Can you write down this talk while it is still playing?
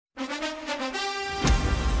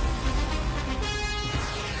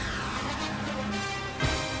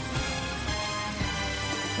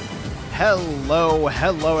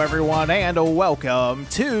Hello everyone, and welcome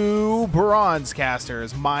to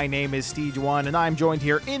Bronzcasters. My name is Steej, and I'm joined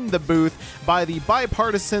here in the booth by the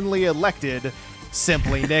bipartisanly elected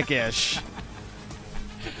SimplyNickish.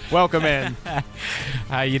 Welcome in.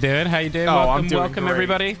 How you doing? How you doing? Oh, welcome, I'm doing welcome great.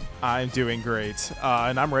 Everybody. I'm doing great,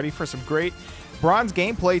 and I'm ready for some great bronze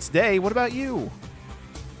gameplay today. What about you?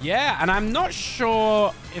 Yeah, and I'm not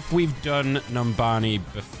sure if we've done Numbani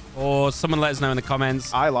before. Someone let us know in the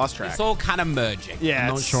comments. I lost track. It's all kind of merging. Yeah,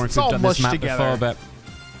 I'm not sure if it's we've all done this mushed map together. before, but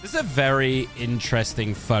this is a very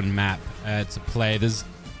interesting, fun map to play.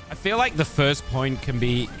 I feel like the first point can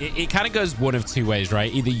be, it kind of goes one of two ways,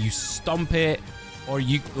 right? Either you stomp it, or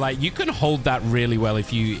you can hold that really well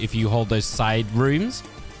if you hold those side rooms.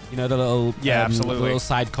 You know, the little absolutely, little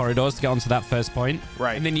side corridors to get onto that first point.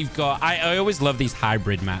 Right. And then you've got, I always love these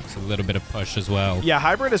hybrid maps, a little bit of push as well. Yeah,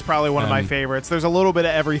 hybrid is probably one of my favorites. There's a little bit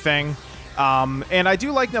of everything. And I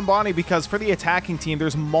do like Numbani because for the attacking team,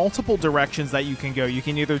 there's multiple directions that you can go. You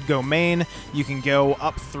can either go main, you can go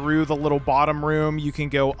up through the little bottom room, you can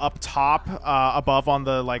go up top, above on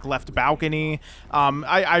the left balcony.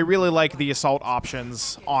 I really like the assault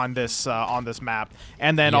options on this map,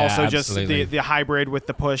 and then also absolutely, just the hybrid with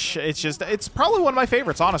the push. It's probably one of my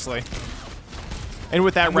favorites, honestly. And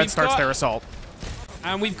with that, and Red starts their assault.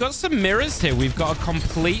 And we've got some mirrors here. We've got a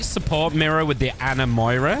complete support mirror with the Ana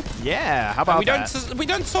Moira. Yeah, how about that? We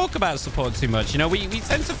don't talk about support too much. You know, we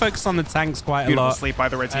tend to focus on the tanks quite a lot. Beautiful sleep by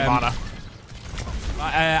the red team, Ana.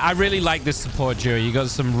 I really like this support duo. You got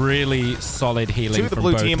some really solid healing to the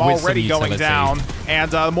blue team already going down,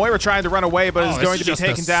 and Moira trying to run away, but is going to be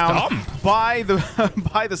taken down by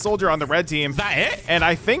the soldier on the red team. Is that it? And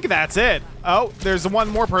I think that's it. Oh, there's one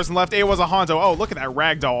more person left. It was a Hanzo. Oh, look at that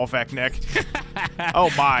ragdoll effect, Nick. Oh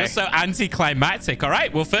my! Just so anticlimactic. All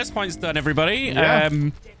right, well, first point's done, everybody. Yeah.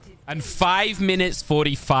 And 5 minutes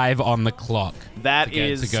 45 on the clock. That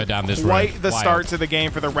is to go down this quite road. the start to the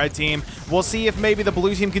game for the red team. We'll see if maybe the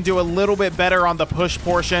blue team can do a little bit better on the push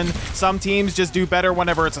portion. Some teams just do better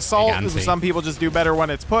whenever it's assault. Some people just do better when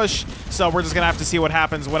it's push. So we're just gonna have to see what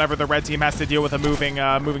happens whenever the red team has to deal with a moving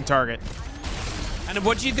target. And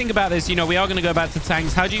what do you think about this? You know, we are going to go back to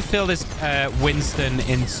tanks. How do you feel this Winston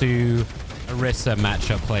into Orisa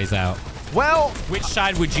matchup plays out? Well, which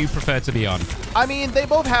side would you prefer to be on? I mean, they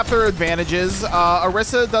both have their advantages.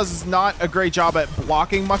 Orisa does not a great job at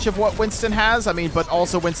blocking much of what Winston has. I mean, but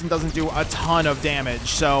also Winston doesn't do a ton of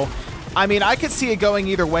damage. So, I mean, I could see it going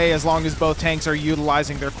either way as long as both tanks are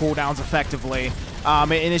utilizing their cooldowns effectively.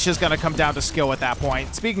 And it's just going to come down to skill at that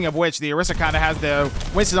point. Speaking of which, the Orisa kind of has the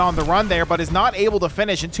Winston on the run there, but is not able to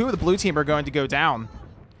finish, and two of the blue team are going to go down.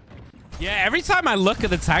 Yeah, every time I look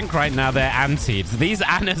at the tank right now, they're antied. These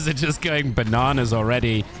Anas are just going bananas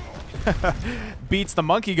already. Beats the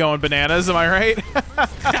monkey going bananas, am I right?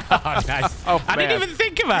 Oh, nice. Oh, I didn't even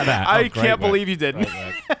think about that. I can't believe you didn't.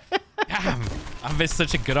 Damn, I missed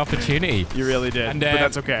such a good opportunity. You really did, and, but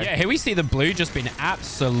that's okay. Yeah, here we see the blue just been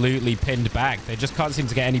absolutely pinned back. They just can't seem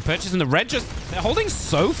to get any purchase, and the red they're holding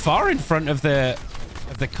so far in front of the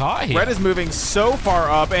car here. Red is moving so far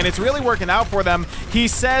up, and it's really working out for them. He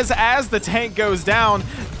says as the tank goes down,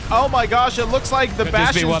 oh my gosh, it looks like the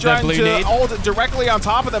Bastion's trying to ult directly on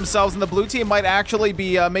top of themselves, and the blue team might actually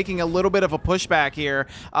be making a little bit of a pushback here,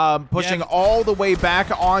 pushing all the way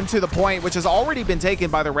back onto the point, which has already been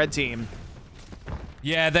taken by the red team.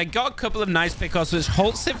 Yeah, they got a couple of nice pickoffs, which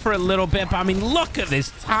halts it for a little bit, but I mean, look at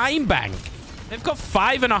this time bank. They've got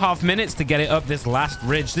 5.5 minutes to get it up this last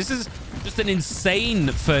ridge. This is just an insane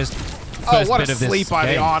first what bit a of this sleep by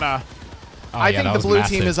the Ana. I think the blue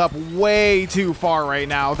team is up way too far right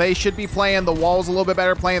now. They should be playing the walls a little bit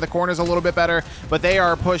better, playing the corners a little bit better, but they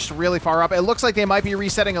are pushed really far up. It looks like they might be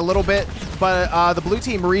resetting a little bit, but the blue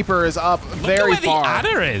team Reaper is up very far. Look at where the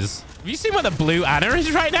Ana is. Have you seen where the blue Ana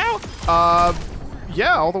is right now?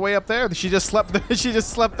 Yeah, all the way up there. She just slept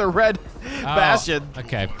the red Bastion.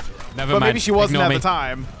 Okay. Never but mind. Maybe she wasn't Ignore at me. the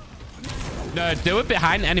time. No, they were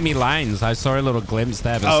behind enemy lines. I saw a little glimpse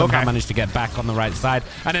there, but somehow managed to get back on the right side.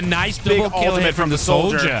 And a nice double kill hit from the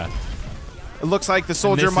soldier. It looks like the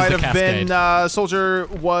soldier might have been... soldier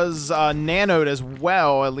was nanoed as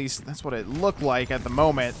well. At least that's what it looked like at the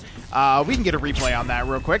moment. We can get a replay on that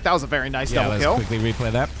real quick. That was a very nice double kill. Let's quickly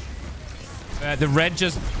replay that. The red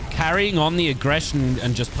just carrying on the aggression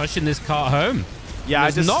and just pushing this cart home.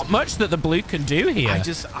 Yeah, there's not much that the blue can do here.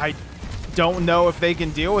 I don't know if they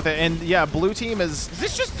can deal with it. And yeah, blue team is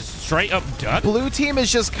this just straight up done? Blue team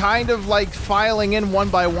is just kind of like filing in one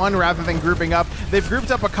by one rather than grouping up. They've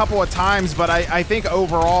grouped up a couple of times, but I think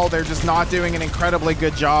overall they're just not doing an incredibly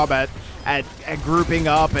good job at grouping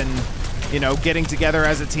up and you know, getting together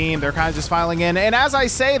as a team. They're kind of just filing in. And as I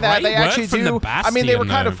say that, they actually do. I mean, they were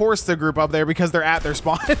kind of forced to group up there because they're at their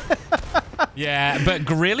spawn. Yeah, but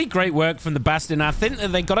really great work from the Bastion. I think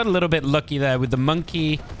that they got a little bit lucky there with the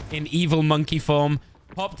monkey in evil monkey form.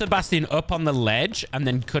 Popped the Bastion up on the ledge and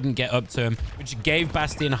then couldn't get up to him, which gave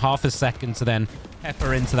Bastion half a second to then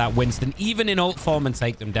pepper into that Winston, even in ult form, and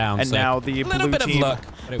take them down. And so now the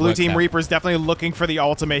blue team Reaper's definitely looking for the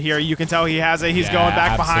ultimate here. You can tell he has it. He's going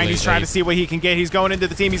back behind. He's trying to see what he can get. He's going into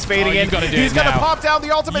the team. He's fading in. He's going to pop down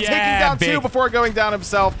the ultimate, taking down two before going down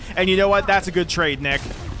himself. And you know what? That's a good trade, Nick.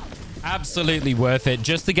 Absolutely worth it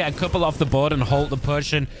just to get a couple off the board and halt the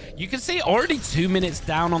push. And you can see already 2 minutes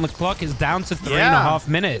down on the clock. Is down to 3.5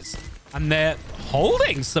 minutes. And they're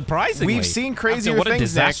holding, surprisingly. We've seen crazier things, What a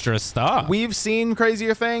disastrous start. We've seen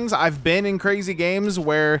crazier things. I've been in crazy games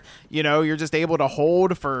where, you know, you're just able to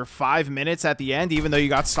hold for 5 minutes at the end, even though you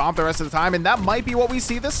got stomped the rest of the time. And that might be what we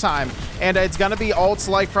see this time. And it's going to be ults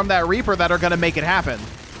like from that Reaper that are going to make it happen.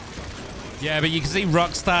 Yeah, but you can see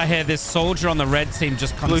Rockstar here, this soldier on the red team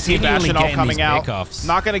just Blue team continually Bastion all coming out. Pickoffs.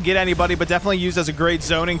 Not going to get anybody, but definitely used as a great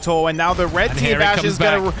zoning tool. And now the red team Bastion is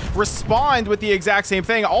going to respond with the exact same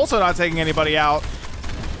thing, also not taking anybody out.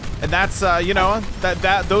 And that's, you know,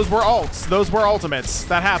 those were ults. Those were ultimates.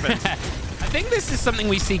 That happened. I think this is something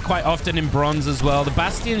we see quite often in Bronze as well. The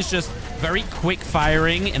Bastion's just very quick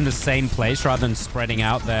firing in the same place rather than spreading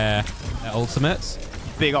out their ultimates.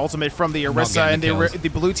 Big ultimate from the Orisa, and the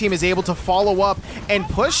blue team is able to follow up and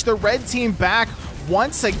push the red team back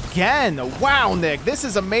once again. Wow, Nick, this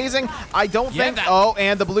is amazing. I don't think... Oh,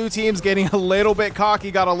 and the blue team's getting a little bit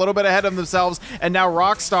cocky, got a little bit ahead of themselves, and now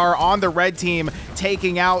Rockstar on the red team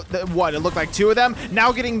taking out, what, it looked like 2 of them,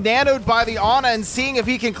 now getting nanoed by the Ana and seeing if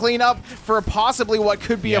he can clean up for possibly what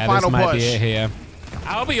could be a final push. Might be it here.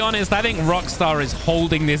 I'll be honest, I think Rockstar is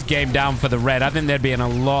holding this game down for the red. I think they'd be in a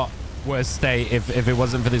lot worse state if it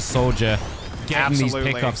wasn't for this soldier getting these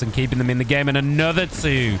pickoffs and keeping them in the game. And another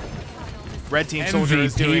 2. Red team soldier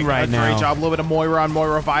is doing a great job. A little bit of Moira on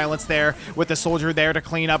Moira violence there with the soldier there to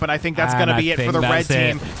clean up, and I think that's going to be it for the red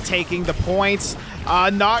team taking the points.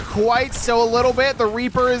 Not quite, so a little bit. The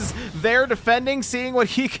Reaper is there defending, seeing what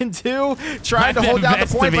he can do, trying to hold down the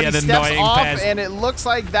point, but he steps off, and it looks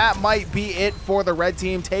like that might be it for the red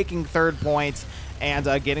team, taking 3rd point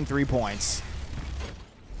and getting 3 points.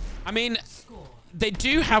 I mean, they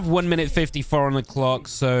do have 1 minute 54 on the clock,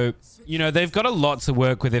 so, you know, they've got a lot to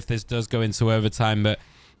work with if this does go into overtime. But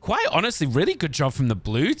quite honestly, really good job from the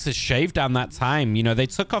blue to shave down that time. You know, they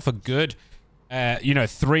took off a good, you know,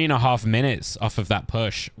 3.5 minutes off of that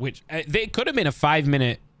push, which they could have been a 5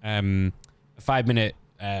 minute,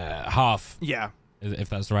 half. Yeah. If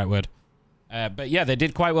that's the right word. But yeah, they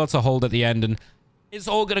did quite well to hold at the end, and it's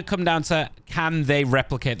all going to come down to, can they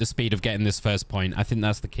replicate the speed of getting this first point? I think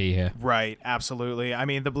that's the key here. Right, absolutely. I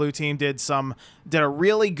mean, the blue team did a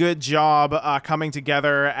really good job coming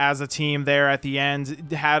together as a team there at the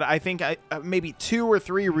end. Had, I think, maybe 2 or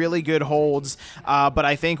 3 really good holds, but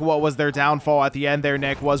I think what was their downfall at the end there,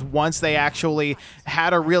 Nick, was once they actually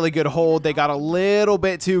had a really good hold, they got a little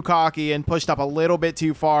bit too cocky and pushed up a little bit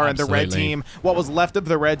too far, and the red team, what was left of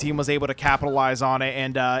the red team, was able to capitalize on it,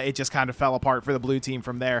 and it just kind of fell apart for the blue team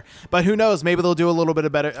from there. But who knows? Maybe they'll do a little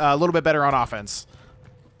bit better on offense.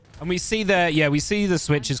 And we see we see the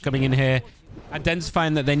switches coming in here,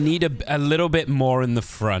 identifying that they need a little bit more in the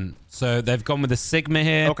front. So they've gone with a Sigma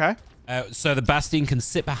here. Okay. So the Bastion can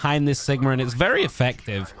sit behind this Sigma, and it's very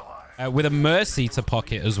effective with a Mercy to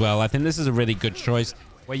pocket as well. I think this is a really good choice.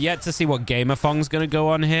 We're yet to see what Gamerfong's going to go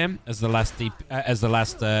on here as the last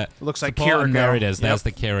looks like Kiri. And there it is. There's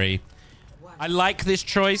the Kiri. I like this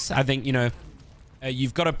choice. I think, you know,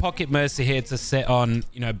 you've got a pocket Mercy here to sit on,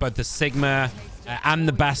 you know, both the Sigma and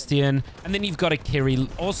the Bastion. And then you've got a Kiri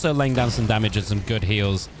also laying down some damage and some good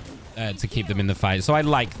heals to keep them in the fight. So I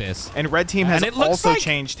like this. And red team has also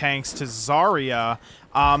changed tanks to Zarya.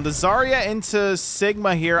 The Zarya into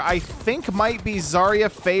Sigma here, I think might be Zarya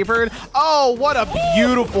favored. Oh, what a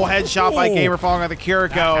beautiful headshot by Gamerfong on the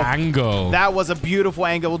Kiriko. That angle. That was a beautiful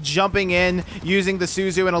angle. Jumping in, using the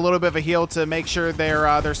Suzu and a little bit of a heal to make sure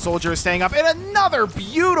their soldier is staying up. And another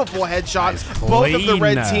beautiful headshot. Both of the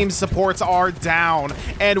red team supports are down.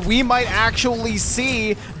 And we might actually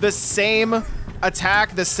see the same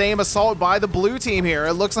attack, the same assault by the blue team here.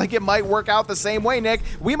 It looks like it might work out the same way, Nick.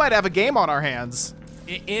 We might have a game on our hands.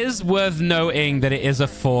 It is worth noting that it is a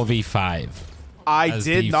 4v5. I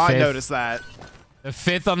did not notice that. The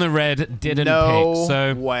 5th on the red didn't pick,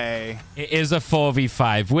 so way. It is a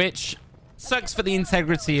 4v5, which sucks for the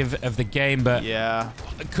integrity of the game, but yeah,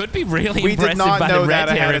 it could be really we impressive did not by know the red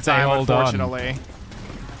that ahead here of time, if they hold unfortunately.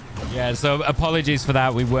 on. Yeah, so apologies for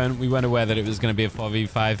that. We weren't aware that it was going to be a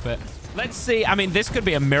 4v5, but let's see. I mean, this could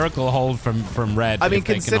be a miracle hold from Red. I mean,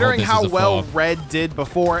 considering how well Red did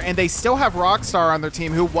before, and they still have Rockstar on their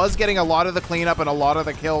team, who was getting a lot of the cleanup and a lot of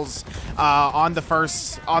the kills in the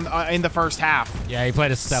first half. Yeah, he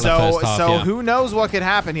played a stellar first half. So who knows what could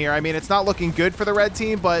happen here? I mean, it's not looking good for the Red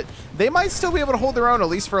team, but they might still be able to hold their own, at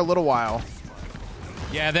least for a little while.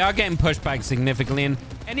 Yeah, they are getting pushed back significantly. And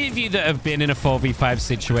any of you that have been in a 4v5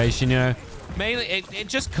 situation, you know, mainly it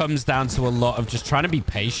just comes down to a lot of just trying to be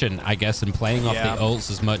patient, I guess, and playing off the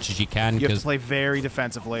ults as much as you can. You have to play very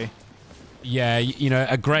defensively. Yeah, you know,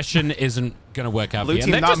 aggression isn't going to work out. Blue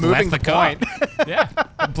team not moving the point. Yeah,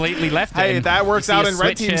 completely left it. Hey, that works out in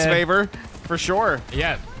Red team's favor, for sure.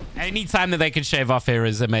 Yeah. Any time that they can shave off here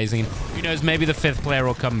is amazing. Who knows, maybe the 5th player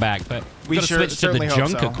will come back, but we switch to the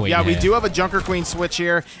Junker Queen. Yeah, we do have a Junker Queen switch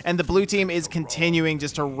here, and the blue team is continuing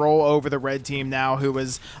just to roll over the red team now, who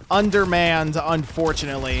is undermanned,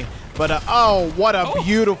 unfortunately. But, oh, what a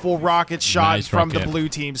beautiful rocket shot from the blue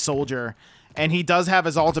team soldier. And he does have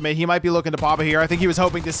his ultimate. He might be looking to pop it here. I think he was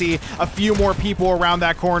hoping to see a few more people around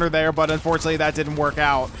that corner there, but unfortunately that didn't work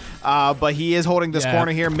out. But he is holding this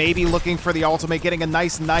corner here, maybe looking for the ultimate, getting a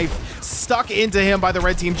nice knife stuck into him by the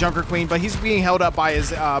red team Junker Queen, but he's being held up by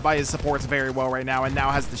his supports very well right now, and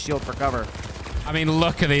now has the shield for cover. I mean,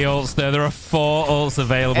 look at the ults there. There are 4 ults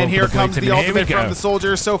available. And here comes the ultimate from the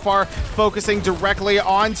soldier so far, focusing directly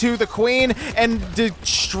onto the queen and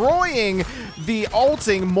destroying the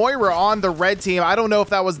ulting Moira on the red team. I don't know if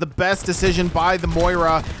that was the best decision by the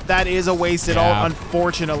Moira. That is a wasted ult,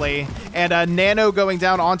 unfortunately. And Nano going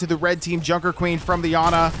down onto the red team Junker Queen from the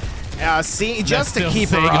Ana. Just to keep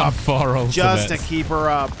her up. Just to keep her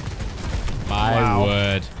up. My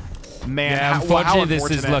word. Man, yeah, unfortunately,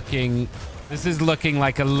 this is looking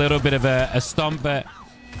like a little bit of a stomp, but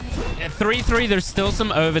at 3-3, there's still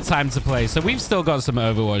some overtime to play. So we've still got some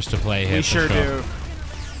Overwatch to play here. We sure do.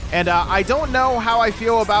 And I don't know how I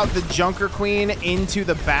feel about the Junker Queen into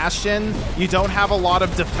the Bastion. You don't have a lot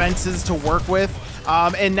of defenses to work with.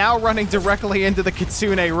 And now running directly into the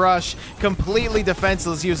Kitsune Rush, completely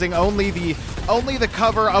defenseless, using only the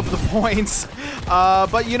cover of the points.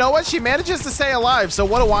 But you know what? She manages to stay alive. So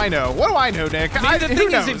what do I know? What do I know, Nick? I mean, the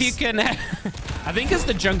thing is, if you can, I think as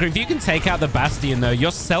the Junker, if you can take out the Bastion, though,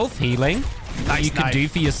 your self-healing that you can do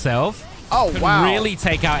for yourself. Oh, wow. Really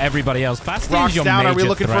take out everybody else. Bastion's your down. major Are we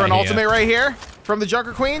looking for an ultimate here. right here? From the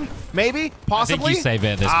Junker Queen? Maybe? Possibly? I think you save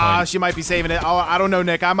it at this point. She might be saving it. Oh, I don't know,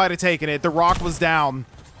 Nick. I might have taken it. The rock was down.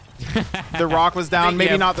 The rock was down.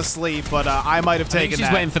 Maybe not the sleep, but I might have taken that.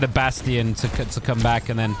 She's waiting for the Bastion to come back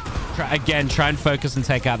and then try and focus and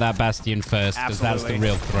take out that Bastion first, because that's the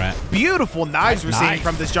real threat. Beautiful knives we're seeing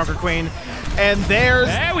from this Junker Queen. And there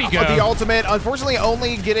we go. The ultimate. Unfortunately,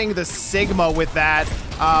 only getting the Sigma with that,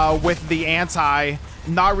 with the anti.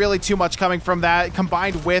 Not really too much coming from that,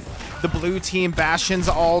 combined with the blue team Bastion's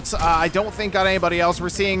ult. I don't think got anybody else. We're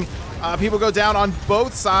seeing people go down on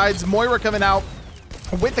both sides. Moira coming out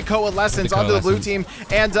with the coalescence onto the blue team,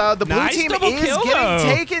 and the blue team is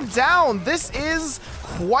getting taken down. This is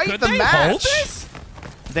quite the match. Hold this?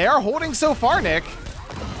 They are holding so far, Nick.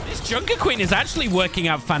 This Junker Queen is actually working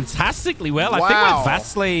out fantastically well. I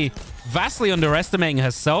think we're vastly underestimating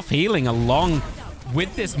her self-healing along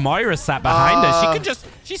with this Moira sat behind her.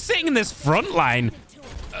 She's sitting in this front line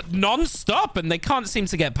non-stop, and they can't seem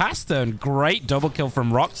to get past her. And great double kill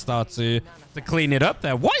from Rockstar to clean it up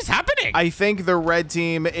there. What is happening? I think the red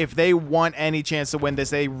team, if they want any chance to win this,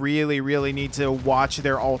 they really, really need to watch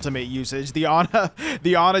their ultimate usage. The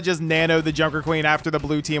Ana just nanoed the Junker Queen after the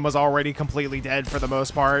blue team was already completely dead for the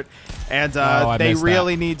most part. And they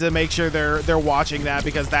really need to make sure they're watching that,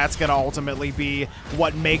 because that's going to ultimately be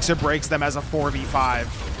what makes or breaks them as a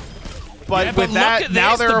 4v5. But with that,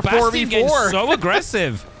 now they're a 4v4. So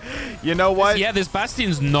aggressive. You know what? Yeah, this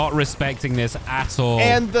Bastion's not respecting this at all.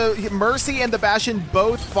 And the Mercy and the Bastion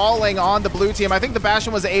both falling on the blue team. I think the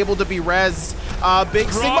Bastion was able to be rezzed. Big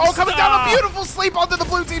Sigma coming down, a beautiful sleep onto the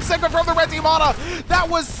blue team Sigma from the red team Ana. That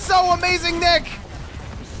was so amazing, Nick.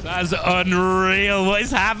 That's unreal. What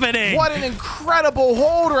is happening? What an incredible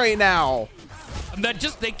hold right now. And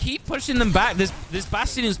they keep pushing them back. This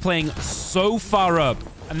Bastion is playing so far up.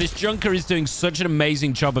 And this Junker is doing such an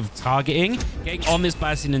amazing job of targeting, getting on this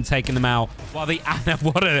Bastion and taking them out. While the Ana,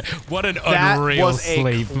 what an unreal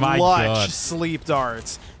sleep. My God. Sleep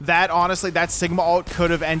darts. That, honestly, that Sigma ult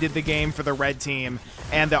could have ended the game for the red team.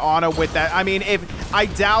 and the Ana with that. I mean, I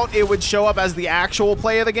doubt it would show up as the actual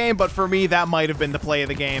play of the game, but for me, that might have been the play of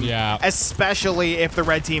the game. Yeah. Especially if the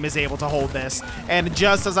red team is able to hold this. And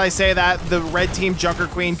just as I say that, the red team Junker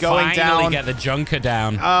Queen going down. Finally get the Junker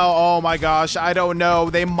down. Oh my gosh. I don't know.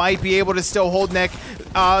 They might be able to still hold Nick.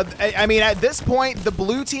 I mean, at this point, the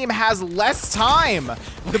blue team has less time.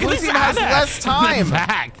 The blue team has less time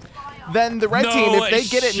than the red team if they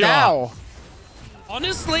get it now.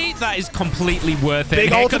 Honestly, that is completely worth it.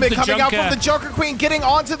 Big ultimate coming out from the Junker Queen, getting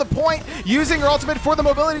onto the point, using her ultimate for the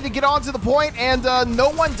mobility to get onto the point, and no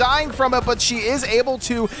one dying from it, but she is able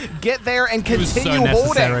to get there and continue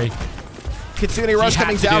holding. Kitsune Rush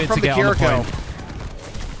coming down from the Kiriko.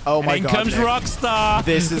 Oh my god. Comes Rockstar.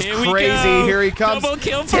 This is crazy. Here he comes. Double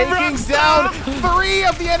kill for taking Rockstar. down 3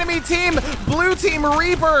 of the enemy team. Blue team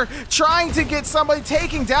Reaper trying to get somebody,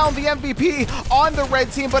 taking down the MVP on the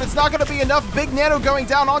red team, but it's not going to be enough. Big Nano going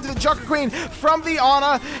down onto the Junker Queen from the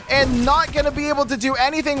Ana and not going to be able to do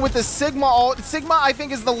anything with the Sigma ult. Sigma, I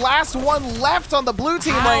think, is the last one left on the blue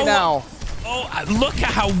team right now. Oh, look at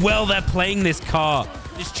how well they're playing this car.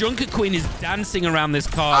 This Junker Queen is dancing around this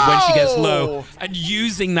card when she gets low and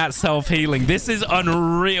using that self-healing. This is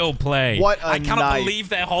unreal play. What a I cannot believe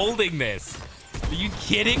they're holding this. Are you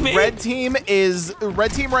kidding me? Red team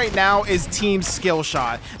right now is team skill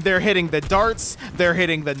shot. They're hitting the darts, they're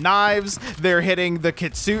hitting the knives, they're hitting the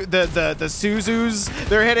the Suzus,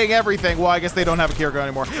 they're hitting everything. Well, I guess they don't have a Kiriko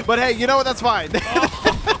anymore. But hey, you know what? That's fine.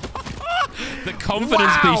 The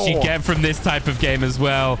confidence piece you get from this type of game as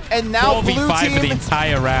well. And now 4v5 for the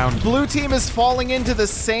entire round. Blue team is falling into the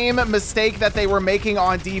same mistake that they were making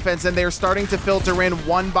on defense, and they're starting to filter in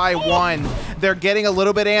one by one. They're getting a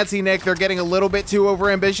little bit antsy, Nick. They're getting a little bit too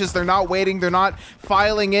overambitious. They're not waiting. They're not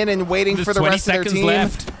filing in and waiting for the rest of their team.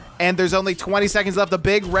 Left. And there's only 20 seconds left. A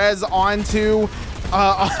big res onto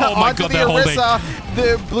oh my onto God, the Orisa.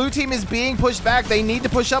 The blue team is being pushed back. They need to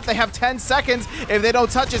push up. They have 10 seconds. If they don't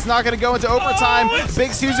touch, it's not going to go into overtime.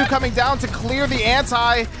 Big Suzu coming down to clear the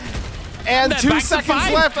anti. And 2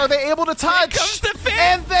 seconds left. Are they able to touch? Here comes the fifth.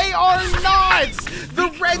 And they are not.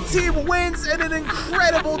 The red team wins in an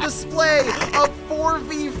incredible display of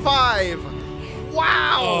 4v5.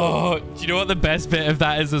 Wow. Oh, do you know what the best bit of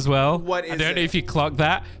that is as well? What is it? I don't know if you clocked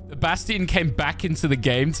that. The Bastion came back into the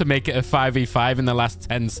game to make it a 5v5 in the last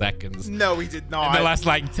 10 seconds. No, he did not. In the last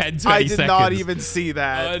like 10, 20 seconds. I did not even see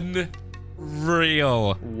that.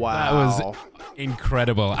 Unreal. Wow. That was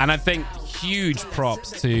incredible. And I think huge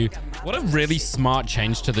props to what a really smart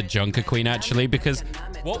change to the Junker Queen, actually, because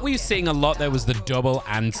what we were seeing a lot there was the double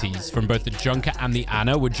antis from both the Junker and the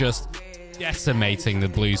Ana were just decimating the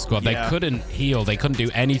blue squad. Yeah. They couldn't heal. They couldn't do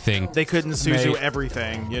anything. They couldn't Suzu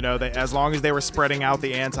everything. You know, as long as they were spreading out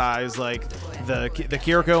the antis, like the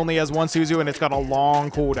Kiriko only has 1 Suzu and it's got a long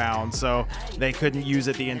cooldown, so they couldn't use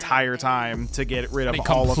it the entire time to get rid of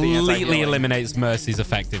all of the anti-healing. It completely eliminates Mercy's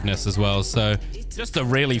effectiveness as well. So just a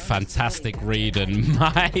really fantastic read, and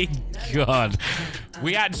my God,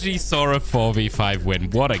 we actually saw a 4v5 win.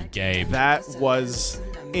 What a game. That was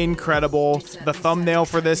incredible. The thumbnail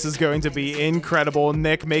for this is going to be incredible.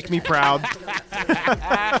 Nick, make me proud.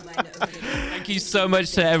 Thank you so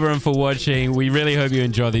much to everyone for watching. We really hope you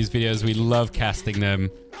enjoy these videos. We love casting them.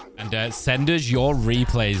 And send us your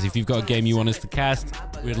replays. If you've got a game you want us to cast,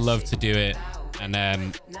 we'd love to do it. And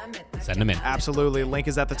send them in. Absolutely. Link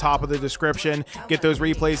is at the top of the description. Get those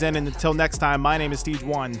replays in. And until next time, my name is Steej.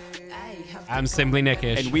 I'm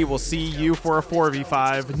SimplyNickish. And we will see you for a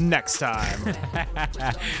 4v5 next time.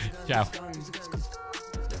 Ciao.